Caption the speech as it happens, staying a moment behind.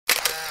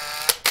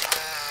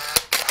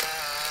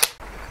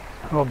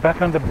We're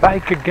back on the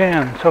bike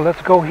again, so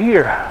let's go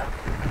here.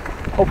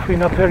 Hopefully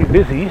not very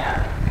busy.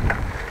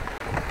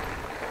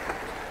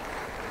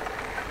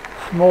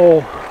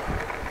 Small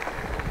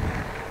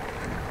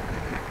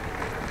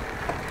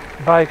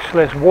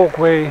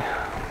bike/walkway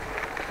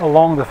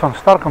along the Van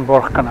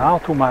Starkenborg Canal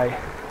to my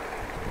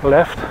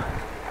left.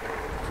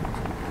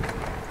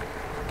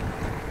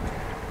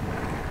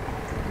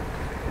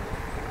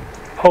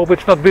 Hope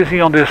it's not busy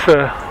on this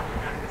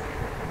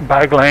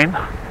bike lane.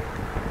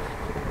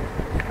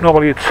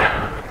 Normally it's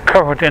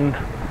covered in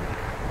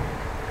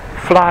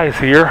flies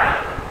here,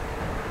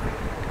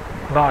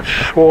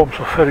 large swarms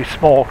of very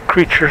small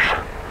creatures,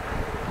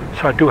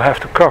 so I do have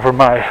to cover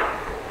my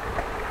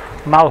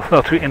mouth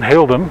not to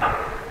inhale them.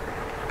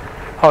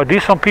 Oh, I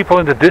see some people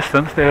in the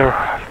distance. They're,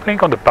 I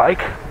think, on the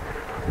bike.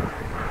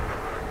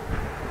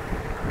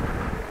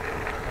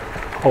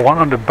 Or one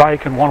on the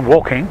bike and one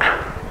walking.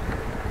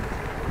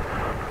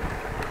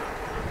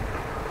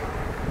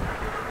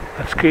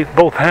 Let's get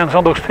both hands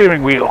on the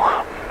steering wheel.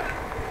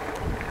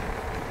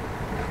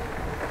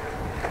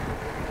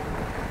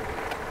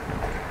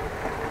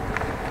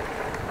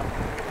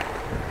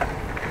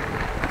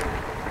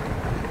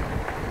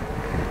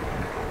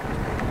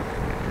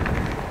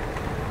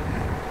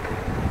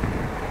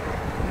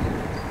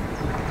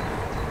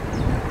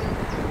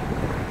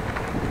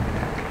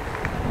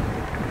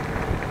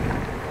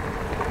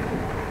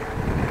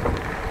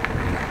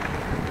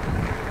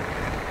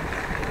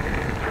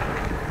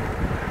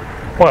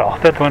 Well,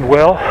 that went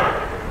well.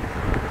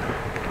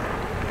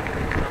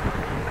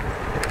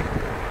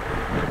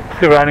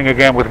 Still riding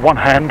again with one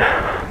hand.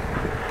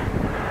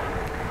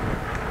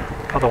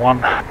 Other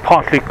one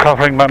partly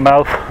covering my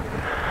mouth,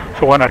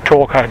 so when I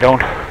talk I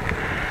don't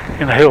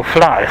inhale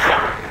flies.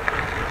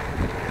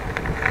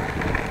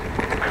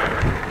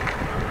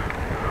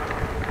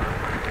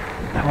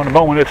 And at the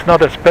moment it's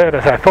not as bad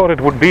as I thought it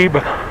would be,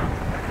 but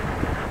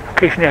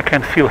occasionally I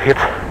can feel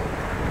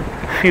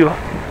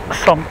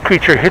some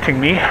creature hitting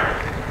me.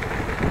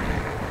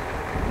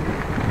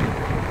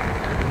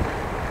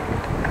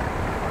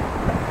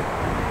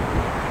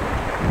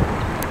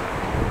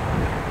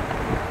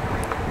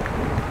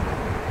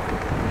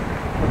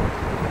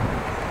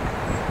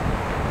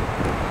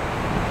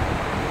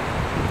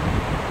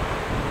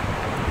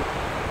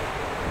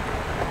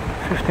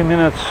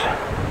 Minutes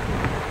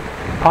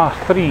past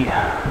 3.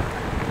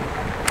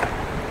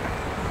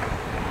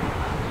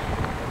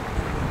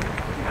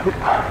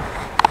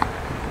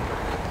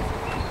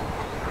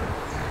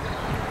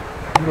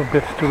 A little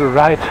bit to the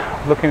right,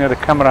 looking at the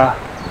camera,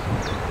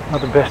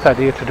 not the best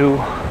idea to do,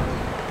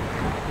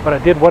 but I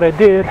did what I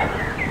did.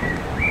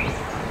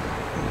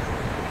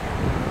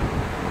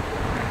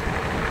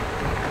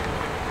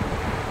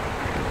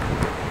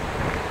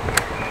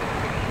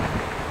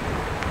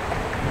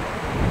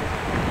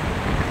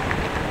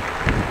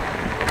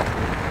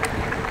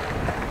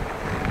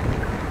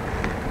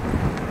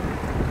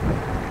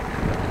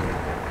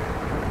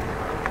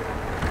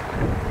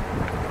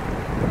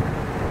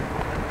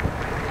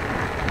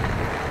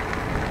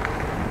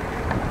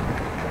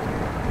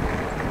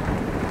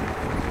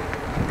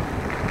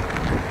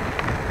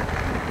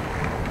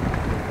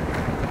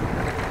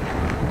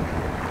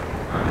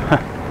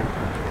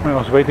 When I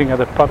was waiting at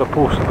the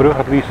Paddepoelsterbrug,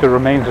 at least the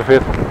remains of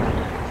it,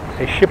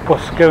 a ship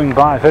was going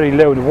by very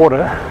low in the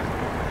water.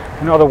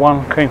 Another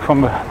one came from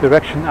the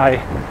direction I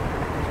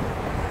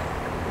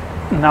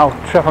now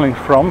traveling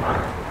from,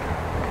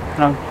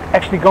 and I'm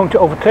actually going to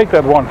overtake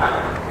that one.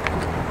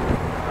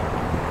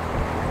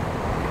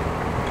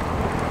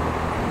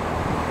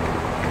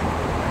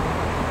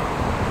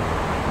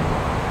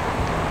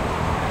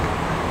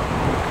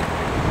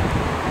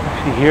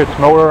 Actually here it's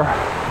motor.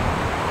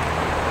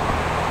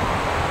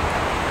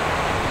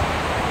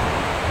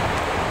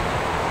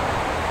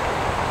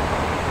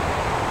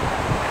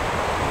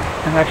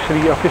 And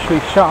actually officially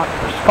shot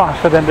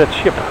faster than that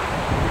ship.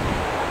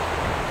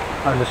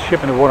 There's a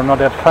ship in the water not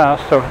that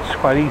fast, so it's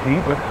quite easy,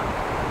 but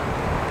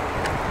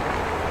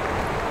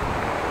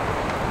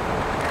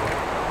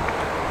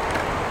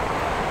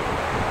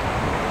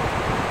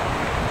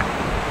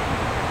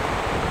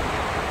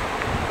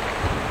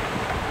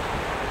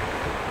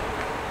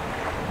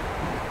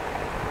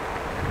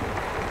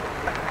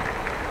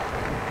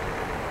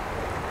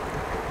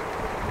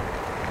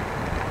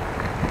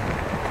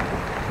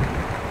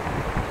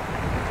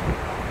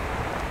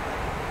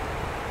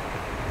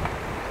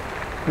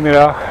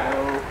Goedemiddag.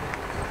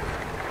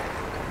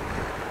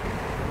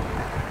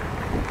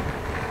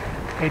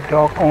 A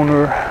dog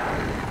owner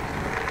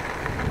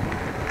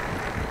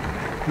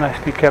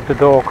nicely kept the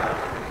dog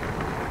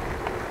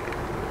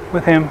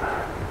with him.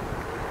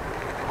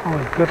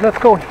 Always good. Let's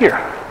go here.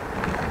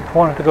 I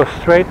wanted to go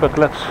straight, but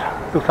let's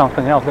do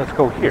something else. Let's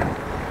go here.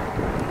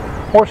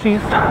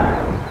 Horses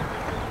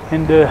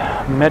in the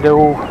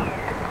meadow.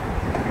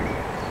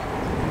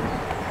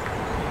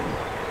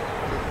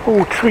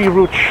 Oh, tree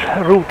roots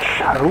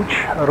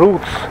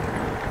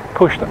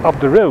pushed up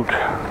the road.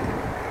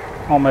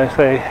 Almost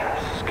a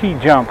ski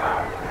jump.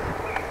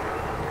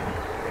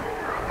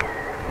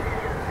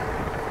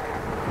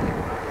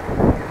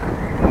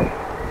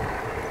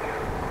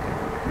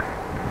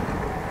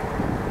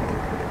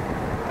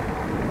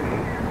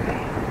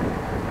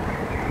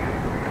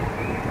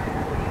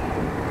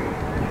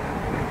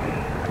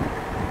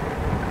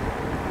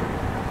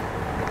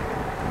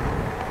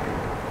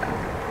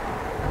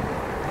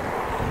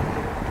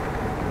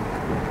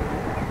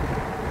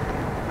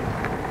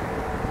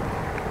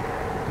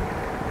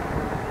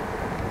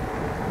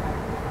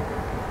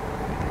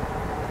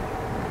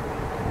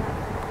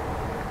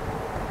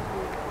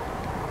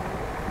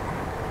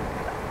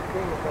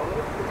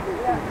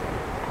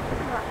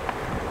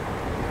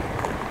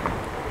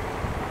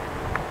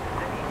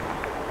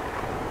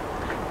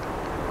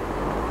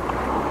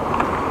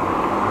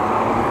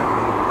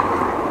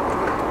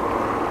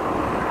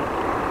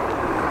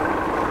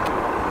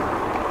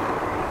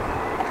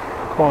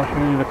 Of course, you're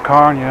in a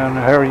car and you're in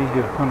a hurry,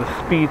 you're on the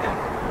speed.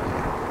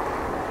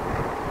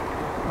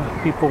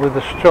 There's people with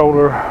a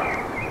stroller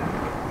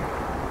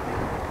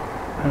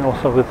and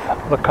also with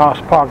the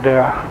cars parked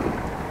there.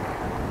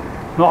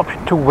 No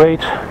option to wait.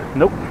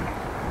 Nope.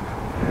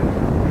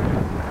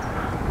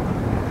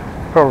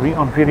 Probably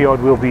on video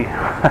it will be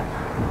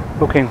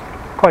looking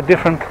quite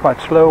different, quite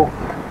slow.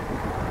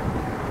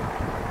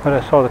 But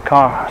I saw the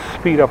car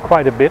speed up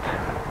quite a bit.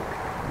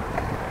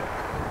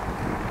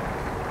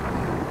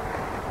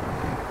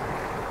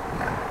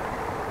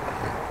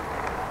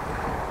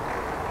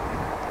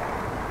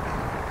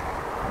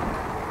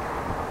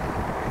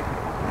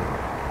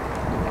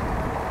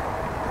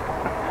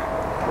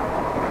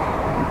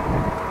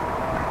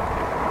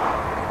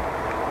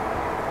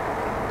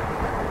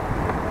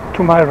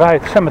 To my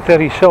right,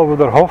 Cemetery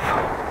Selverderhof.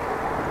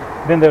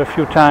 Been there a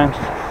few times.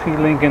 See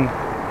link in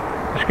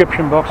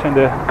description box and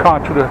the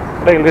card to the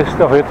playlist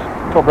of it.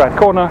 Top right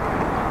corner.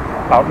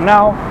 About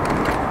now.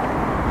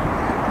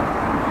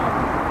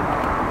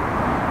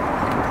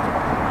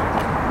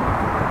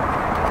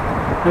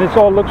 And it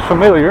all looks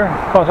familiar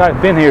because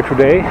I've been here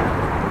today.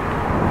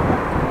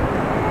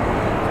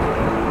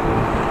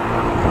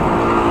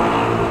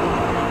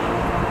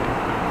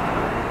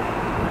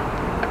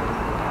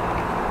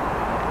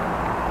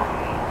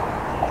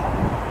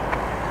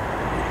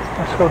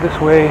 Let's go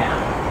this way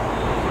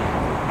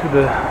to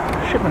the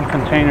shipment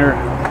container.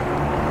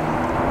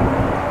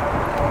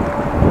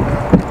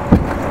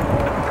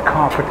 Put the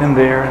carpet in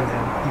there and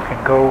then you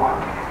can go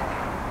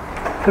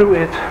through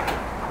it.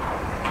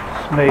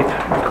 It's made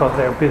because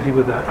they're busy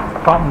with the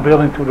apartment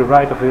building to the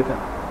right of it.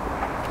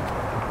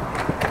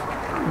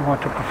 You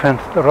want to prevent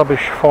the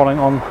rubbish falling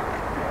off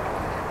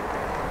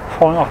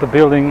the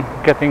building,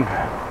 hitting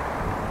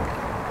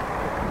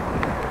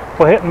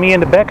me in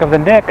the back of the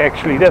neck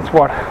actually. That's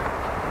what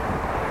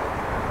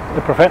to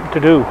prevent to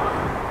do.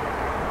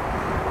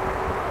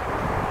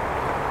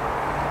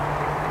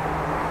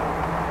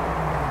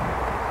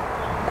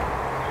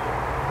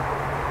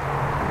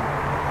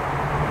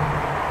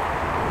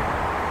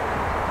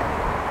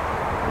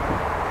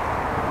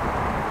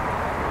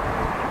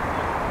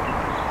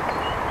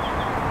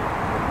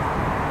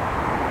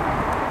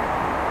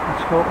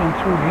 Let's go in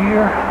through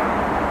here.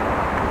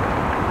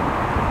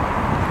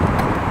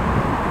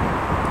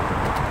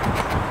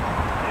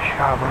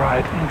 Sharp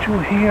right into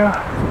here.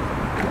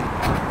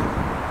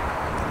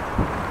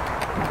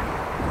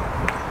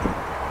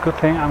 Good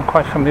thing I'm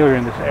quite familiar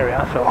in this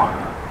area, so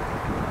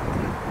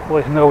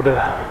always know the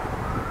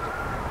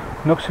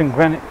nooks and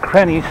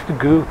crannies to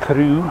go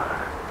through.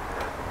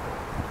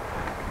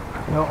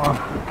 Go on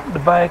the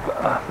bike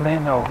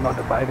lane, no, not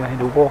the bike lane,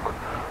 the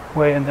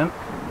walkway, and then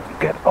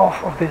get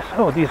off of this.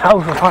 Oh, these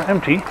houses are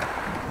empty.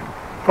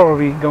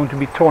 Probably going to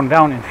be torn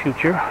down in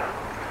future.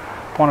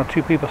 One or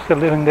two people still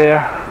living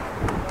there.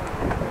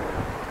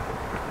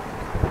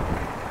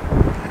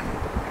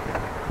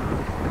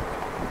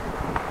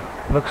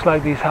 Looks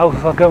like these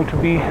houses are going to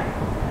be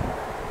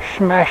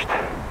smashed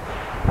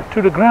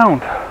to the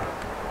ground.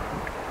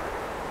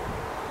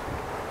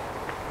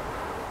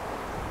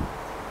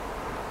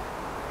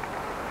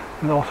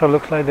 It also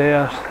looks like they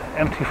are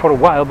empty for a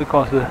while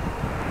because the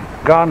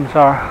gardens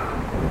are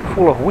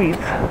full of weeds.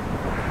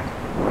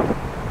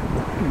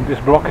 This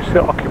block is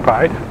still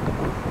occupied.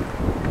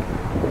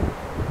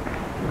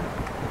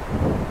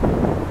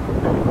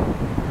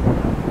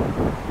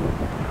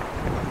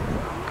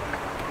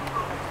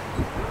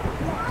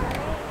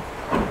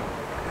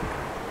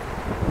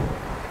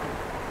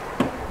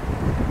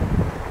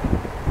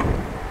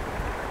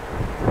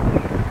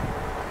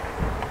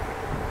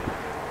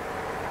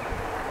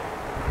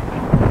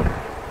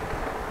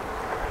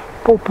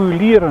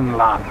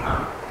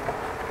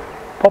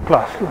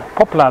 Paddepoelsterbrug-Spaanse,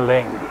 poplar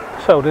lane.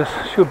 So this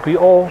should be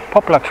all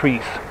poplar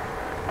trees.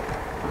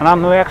 And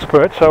I'm no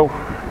expert, so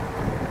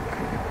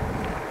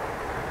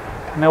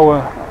I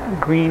know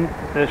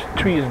this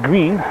tree is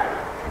green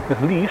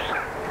with leaves,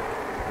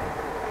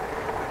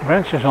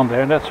 branches on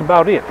there, and that's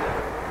about it.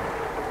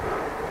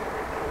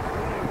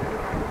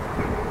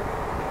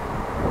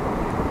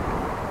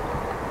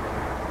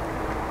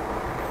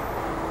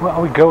 Where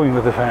are we going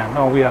with the van?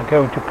 Oh, we are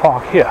going to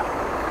park here.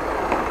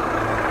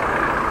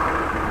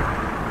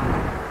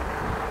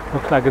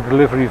 Looks like a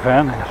delivery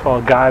van. I saw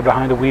a guy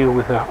behind the wheel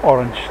with an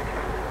orange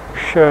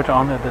shirt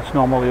on it. That's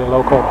normally a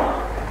local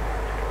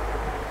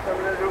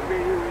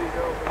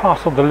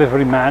parcel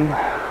delivery man,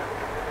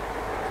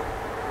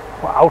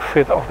 or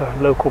outfit of the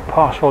local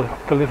parcel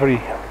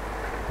delivery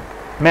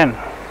men,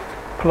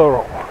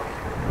 plural.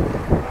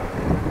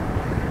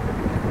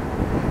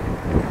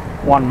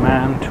 One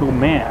man, two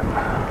men.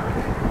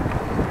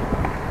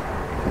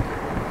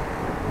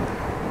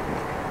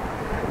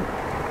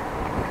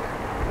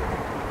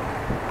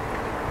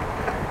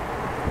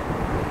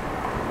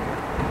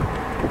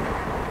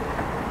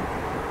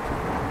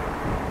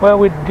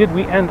 Where did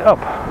we end up?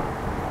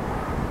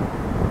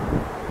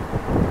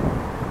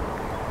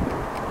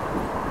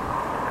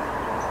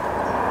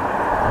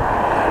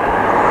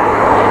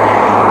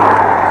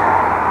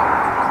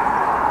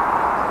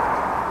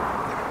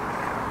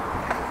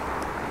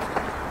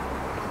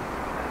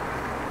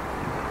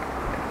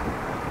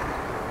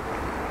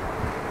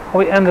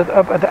 We ended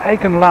up at the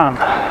Eikenlaan.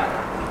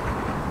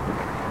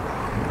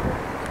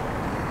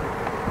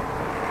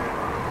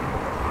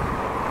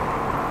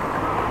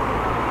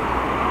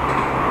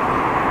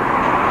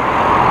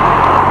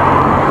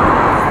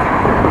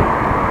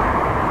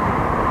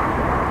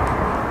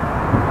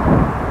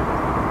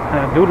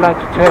 I do like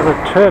to take a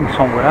turn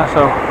somewhere,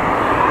 so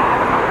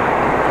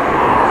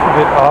it's a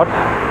bit odd.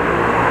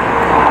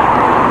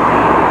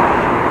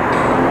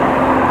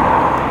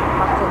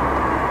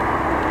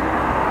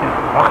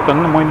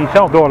 Wachten, dan moet je niet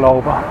zelf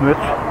doorlopen, muts.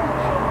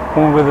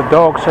 When with the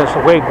dog says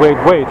wait, wait,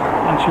 wait,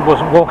 and she was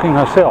walking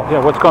herself.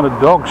 Yeah, what's the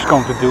dogs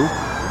going to do?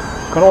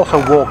 Can also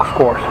walk, of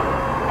course.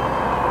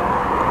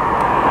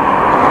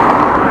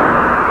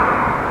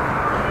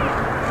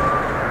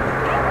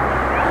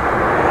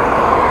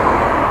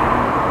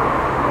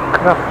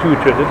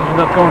 Krafttuurtje, this is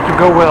not going to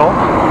go well.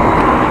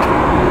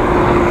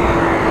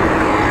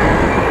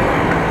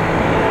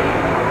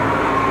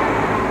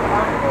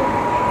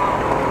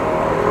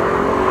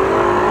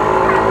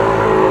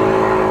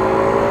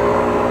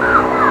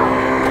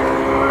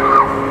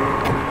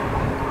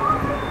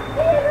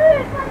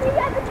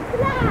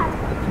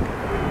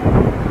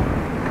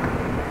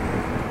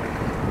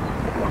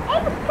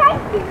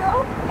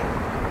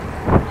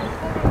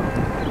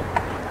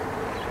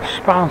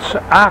 Spaanse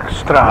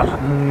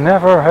Aakstraat.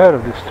 Never heard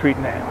of this street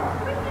name.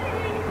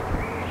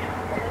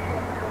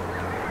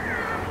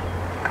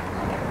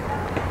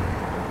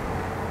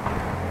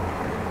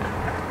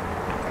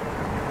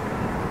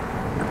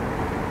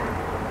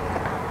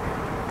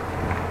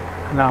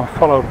 Now I'm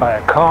followed by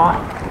a car.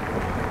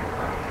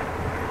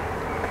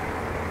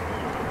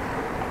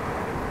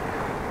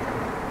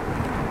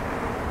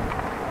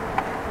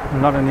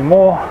 Not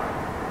anymore.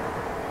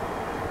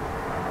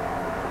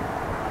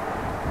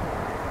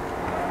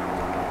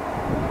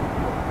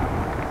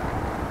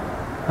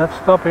 Let's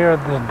stop here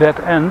at this dead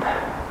end.